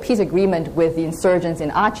came to a peace agreement with the insurgents in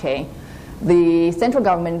Aceh, the central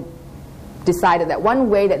government decided that one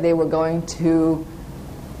way that they were going to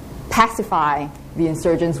pacify the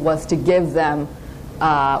insurgents was to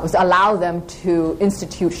allow them to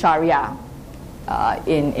institute Sharia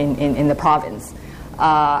in the province.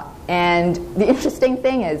 And the interesting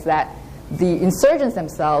thing is that the insurgents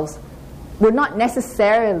themselves were not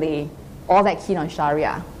necessarily all that keen on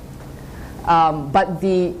Sharia, but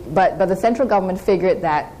the central government figured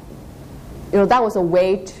that that was a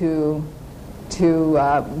way to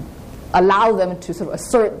allow them to sort of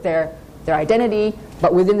assert their identity,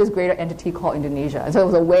 but within this greater entity called Indonesia. And so it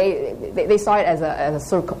was a way, they saw it as a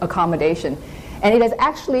sort of accommodation. And it has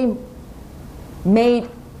actually made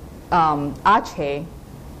Aceh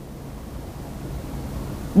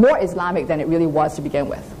more Islamic than it really was to begin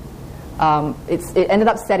with. It ended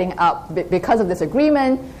up setting up, because of this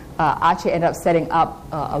agreement, Aceh ended up setting up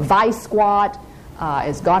a vice squad.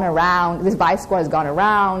 This vice squad has gone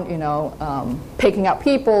around, picking up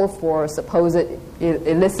people for supposed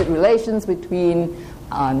illicit relations between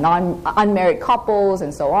unmarried couples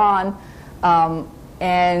and so on.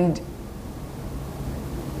 And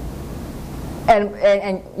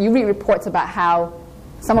you read reports about how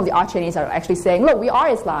some of the Acehnese are actually saying, look, we are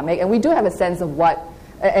Islamic and we do have a sense of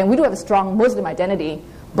and we do have a strong Muslim identity,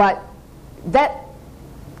 but that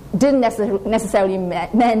didn't necessarily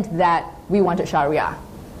meant that we wanted Sharia.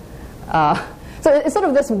 So it's sort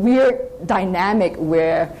of this weird dynamic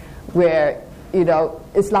where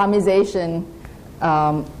Islamization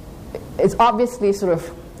is obviously sort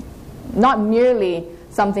of not merely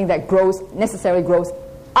something that necessarily grows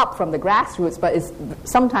up from the grassroots, but is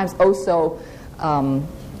sometimes also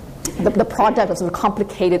the product of sort of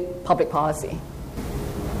complicated public policy.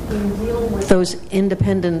 Those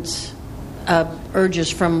independence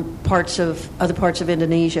urges from other parts of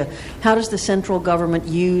Indonesia, how does the central government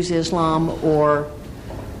use Islam or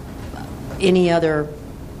any other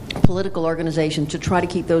political organization to try to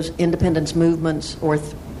keep those independence movements or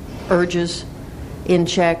urges in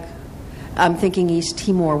check? I'm thinking East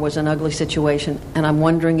Timor was an ugly situation, and I'm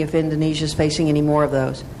wondering if Indonesia is facing any more of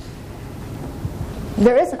those.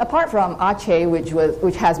 There is, apart from Aceh,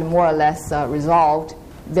 which has been more or less resolved,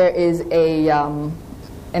 there is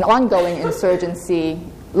an ongoing insurgency,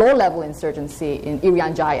 low-level insurgency in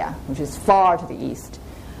Irian Jaya, which is far to the east.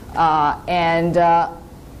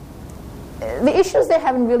 The issues there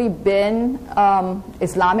haven't really been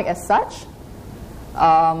Islamic as such.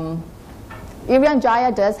 Irian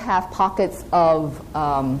Jaya does have pockets of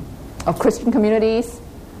Christian communities,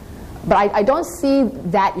 but I don't see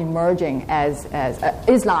that emerging as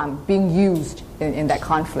Islam being used in that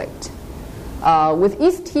conflict. With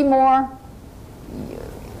East Timor,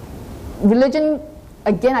 religion,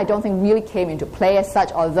 again, I don't think really came into play as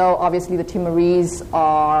such, although obviously the Timorese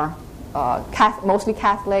are mostly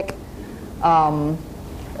Catholic. Those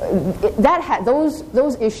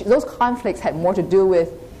conflicts had more to do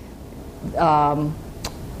with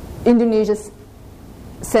Indonesia's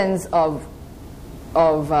sense of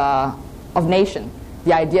nation,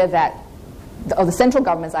 the idea of the central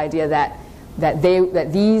government's idea that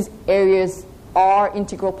these areas are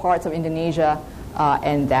integral parts of Indonesia,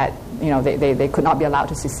 and that they could not be allowed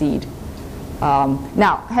to secede.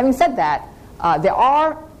 Now, having said that,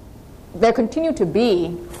 there continue to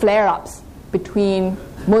be flare-ups between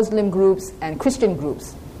Muslim groups and Christian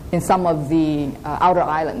groups in some of the outer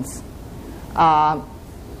islands.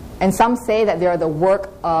 And some say that they are the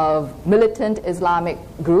work of militant Islamic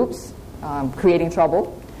groups creating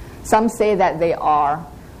trouble. Some say that they are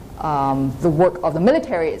the work of the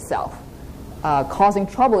military itself, causing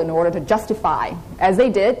trouble in order to justify, as they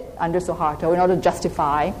did under Suharto, in order to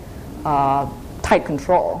justify tight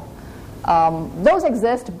control. Those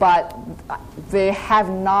exist, but they have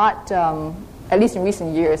not, at least in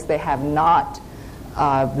recent years, they have not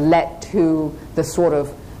led to the sort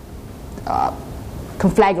of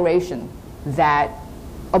conflagration that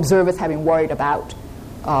observers have been worried about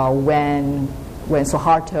when the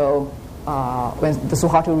Suharto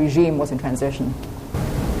regime was in transition.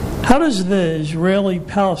 How does the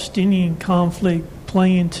Israeli-Palestinian conflict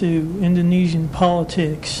play into Indonesian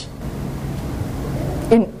politics?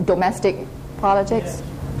 In domestic politics?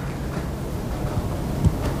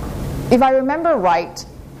 If I remember right,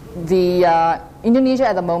 Indonesia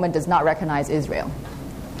at the moment does not recognize Israel.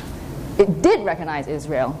 It did recognize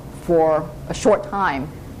Israel for a short time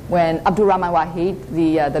when Abdul Rahman Wahid,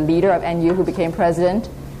 the leader of NU who became president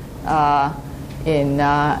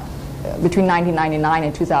between 1999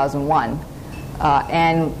 and 2001,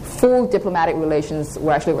 and full diplomatic relations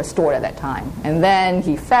were actually restored at that time. And then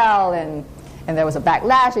he fell, and there was a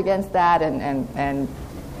backlash against that, and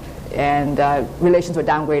relations were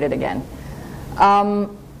downgraded again.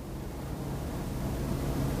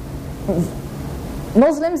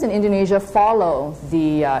 Muslims in Indonesia follow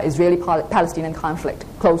the Israeli-Palestinian conflict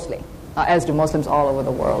closely, as do Muslims all over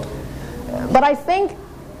the world. But I think,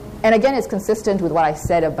 and again it's consistent with what I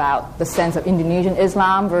said about the sense of Indonesian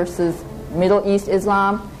Islam versus Middle East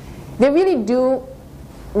Islam, they really do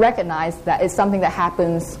recognize that it's something that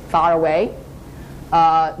happens far away,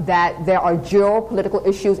 that there are geopolitical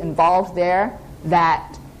issues involved there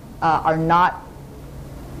that are not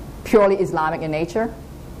purely Islamic in nature.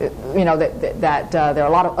 That there are a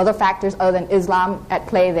lot of other factors other than Islam at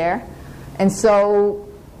play there. And so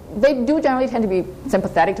they do generally tend to be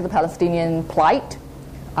sympathetic to the Palestinian plight,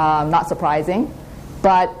 not surprising.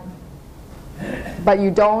 But you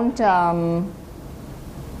don't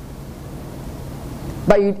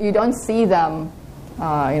you don't see them,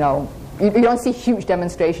 you don't see huge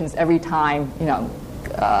demonstrations every time,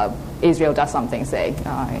 Israel does something, say,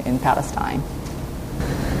 in Palestine.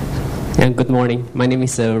 Good morning. My name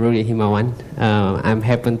is Ruri Himawan. I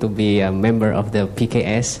happen to be a member of the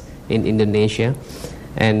PKS in Indonesia,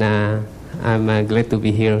 and I'm glad to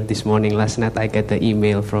be here this morning. Last night I got the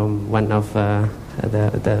email from one of the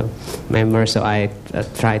members, so I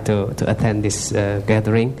tried to attend this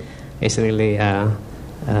gathering. It's really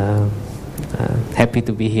happy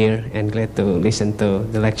to be here and glad to listen to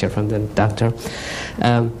the lecture from the doctor.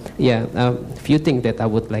 A few things that I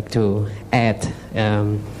would like to add.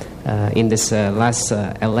 In this last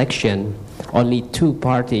election, only two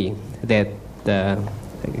parties that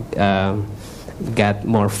got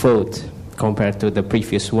more votes compared to the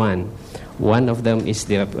previous one. One of them is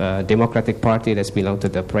the Democratic Party that belongs to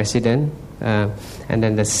the president. And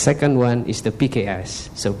then the second one is the PKS.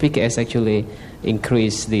 So PKS actually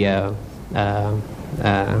increased the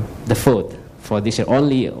vote for this year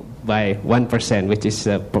only by 1%, which is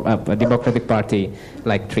a Democratic Party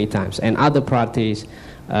like 3 times. And other parties,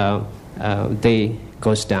 they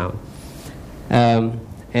goes down. And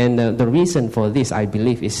the reason for this, I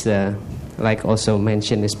believe, is like also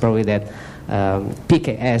mentioned, is probably that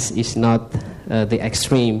PKS is not the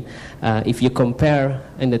extreme. If you compare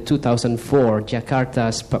in the 2004,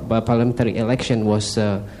 Jakarta's parliamentary election was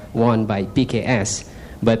won by PKS,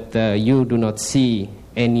 but you do not see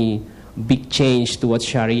any big change towards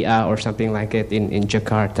Sharia or something like it in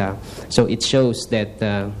Jakarta. So it shows that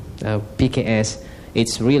PKS,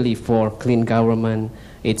 it's really for clean government,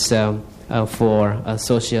 it's for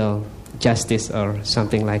social justice or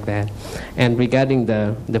something like that. And regarding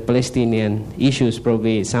the Palestinian issues,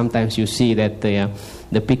 probably sometimes you see that the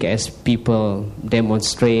PKS people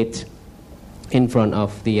demonstrate in front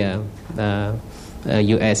of the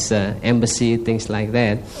U.S. embassy, things like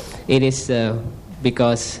that. It is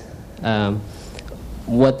because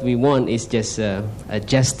what we want is just a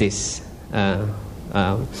justice in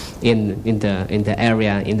the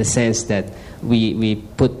area, in the sense that we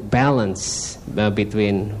put balance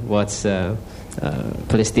between what's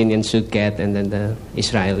Palestinians should get and then the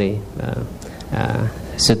Israeli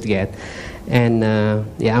should get. And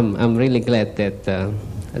I'm really glad that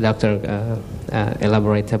Dr.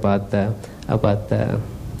 elaborated about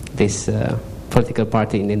this political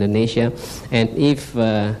party in Indonesia. And if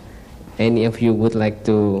any of you would like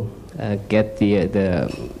to get the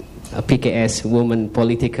PKS woman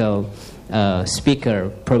political speaker,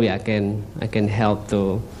 probably I can help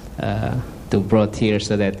to brought here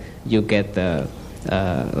so that you get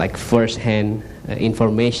like first-hand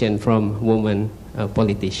information from woman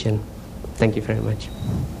politician. Thank you very much.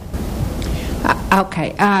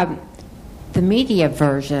 Okay. The media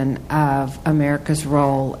version of America's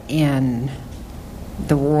role in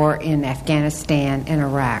the war in Afghanistan and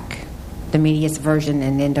Iraq, the media's version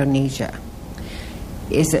in Indonesia,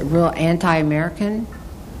 is it real anti-American?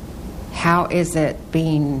 How is it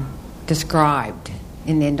being described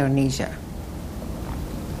in Indonesia?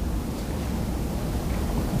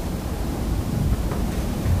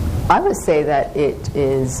 I would say that it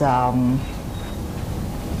is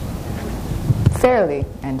fairly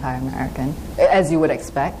anti-American, as you would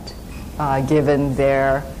expect, given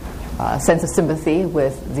their sense of sympathy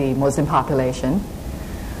with the Muslim population.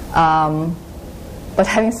 But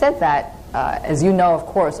having said that, as you know, of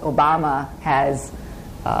course, Obama has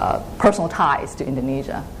personal ties to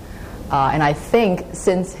Indonesia. And I think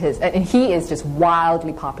since and he is just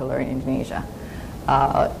wildly popular in Indonesia.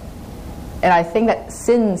 And I think that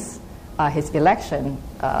since his election,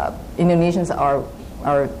 Indonesians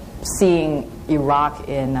are seeing Iraq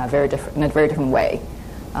in a very different way.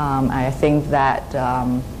 I think that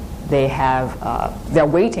they're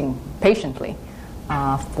waiting patiently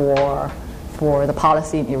for the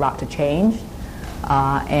policy in Iraq to change,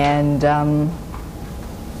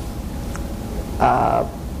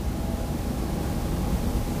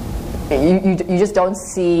 you just don't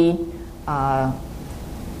see.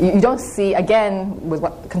 You don't see, again,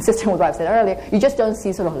 consistent with what I've said earlier, you just don't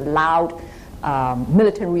see sort of loud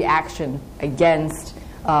military reaction against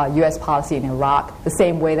U.S. policy in Iraq the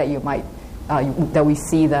same way that you might that we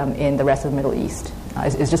see them in the rest of the Middle East.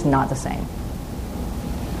 It's just not the same.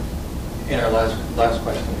 And our last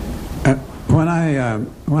question. When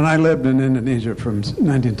I lived in Indonesia from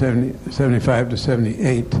 1975 to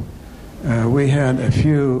 78, we had a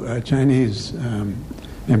few Chinese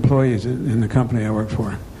employees in the company I worked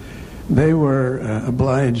for. They were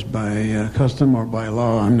obliged by custom or by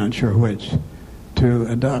law, I'm not sure which, to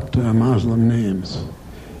adopt Muslim names.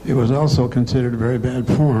 It was also considered very bad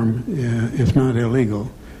form, if not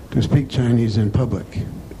illegal, to speak Chinese in public.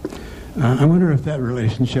 I wonder if that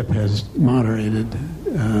relationship has moderated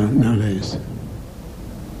nowadays.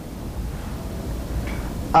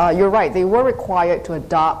 You're right. They were required to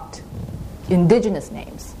adopt indigenous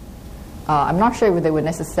names. I'm not sure if they were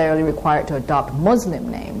necessarily required to adopt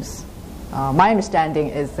Muslim names. My understanding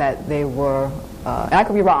is that they were, and I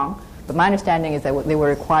could be wrong, but my understanding is that they were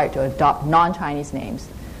required to adopt non-Chinese names.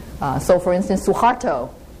 So, for instance, Suharto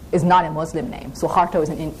is not a Muslim name. Suharto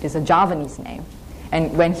is a Javanese name.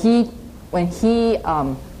 And when he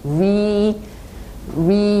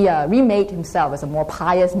remade himself as a more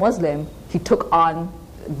pious Muslim, he took on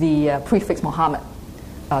the prefix Muhammad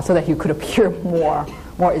so that he could appear more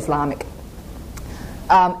Islamic.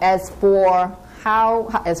 As for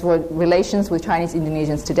relations with Chinese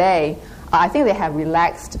Indonesians today, I think they have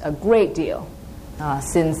relaxed a great deal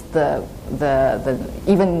since the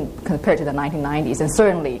even compared to the 1990s, and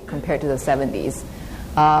certainly compared to the 70s.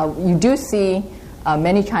 You do see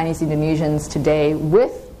many Chinese Indonesians today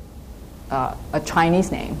with a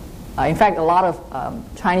Chinese name. In fact, a lot of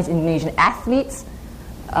Chinese Indonesian athletes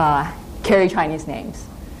carry Chinese names.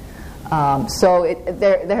 So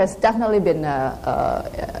there has definitely been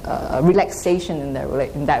a relaxation in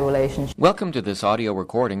that relationship. Welcome to this audio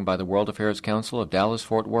recording by the World Affairs Council of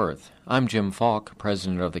Dallas-Fort Worth. I'm Jim Falk,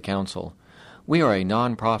 President of the Council. We are a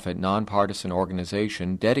non-profit, nonpartisan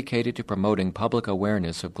organization dedicated to promoting public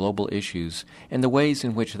awareness of global issues and the ways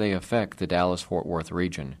in which they affect the Dallas-Fort Worth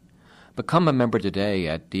region. Become a member today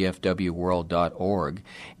at dfwworld.org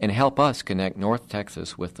and help us connect North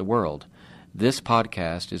Texas with the world. This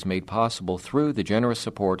podcast is made possible through the generous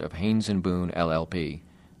support of Haynes & Boone, LLP.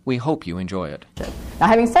 We hope you enjoy it. Now,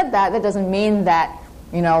 having said that, that doesn't mean that,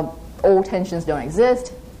 old tensions don't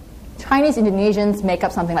exist. Chinese Indonesians make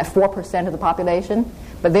up something like 4% of the population,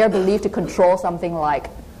 but they're believed to control something like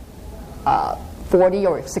 40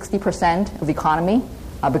 or 60% of the economy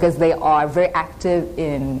because they are very active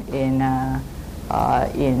in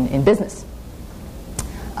business.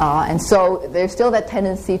 And so there's still that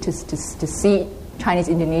tendency to see Chinese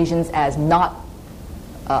Indonesians as not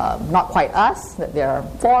quite us, that they're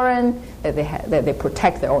foreign, that they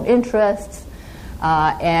protect their own interests.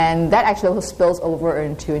 And that actually also spills over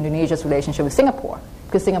into Indonesia's relationship with Singapore,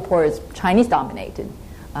 because Singapore is Chinese-dominated.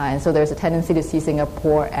 And so there's a tendency to see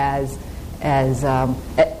Singapore to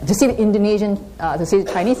see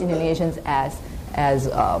the Chinese Indonesians as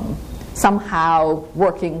somehow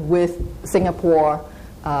working with Singapore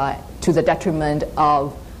to the detriment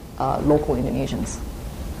of local Indonesians.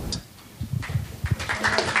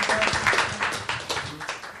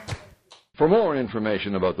 For more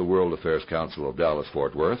information about the World Affairs Council of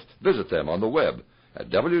Dallas-Fort Worth, visit them on the web at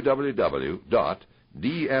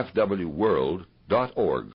www.dfwworld.org.